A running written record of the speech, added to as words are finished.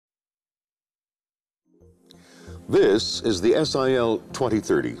This is the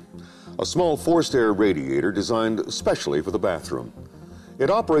SIL2030, a small forced air radiator designed specially for the bathroom. It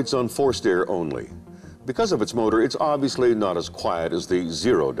operates on forced air only. Because of its motor, it's obviously not as quiet as the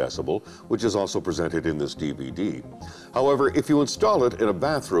 0 decibel, which is also presented in this DVD. However, if you install it in a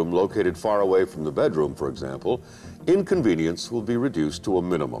bathroom located far away from the bedroom, for example, inconvenience will be reduced to a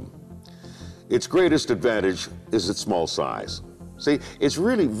minimum. Its greatest advantage is its small size. See, it's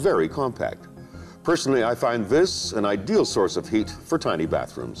really very compact. Personally, I find this an ideal source of heat for tiny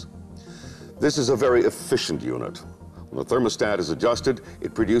bathrooms. This is a very efficient unit. When the thermostat is adjusted,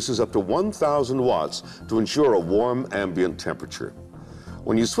 it produces up to 1,000 watts to ensure a warm ambient temperature.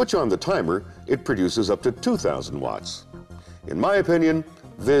 When you switch on the timer, it produces up to 2,000 watts. In my opinion,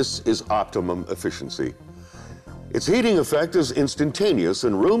 this is optimum efficiency. Its heating effect is instantaneous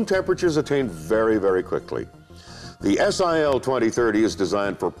and room temperatures attain very, very quickly. The SIL2030 is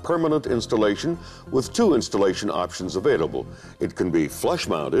designed for permanent installation with 2 installation options available. It can be flush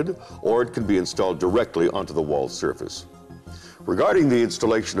mounted or it can be installed directly onto the wall surface. Regarding the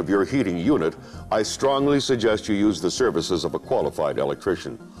installation of your heating unit, I strongly suggest you use the services of a qualified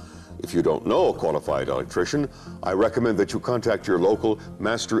electrician. If you don't know a qualified electrician, I recommend that you contact your local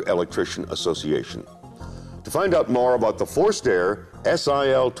Master Electrician Association. To find out more about the forced air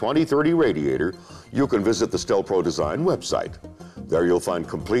SIL2030 radiator, you can visit the Stelpro Design website. There you'll find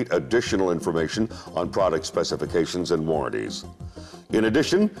complete additional information on product specifications and warranties. In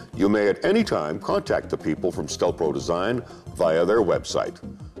addition, you may at any time contact the people from Stelpro Design via their website.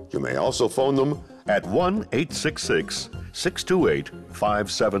 You may also phone them at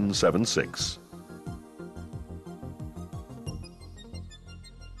 1-866-628-5776.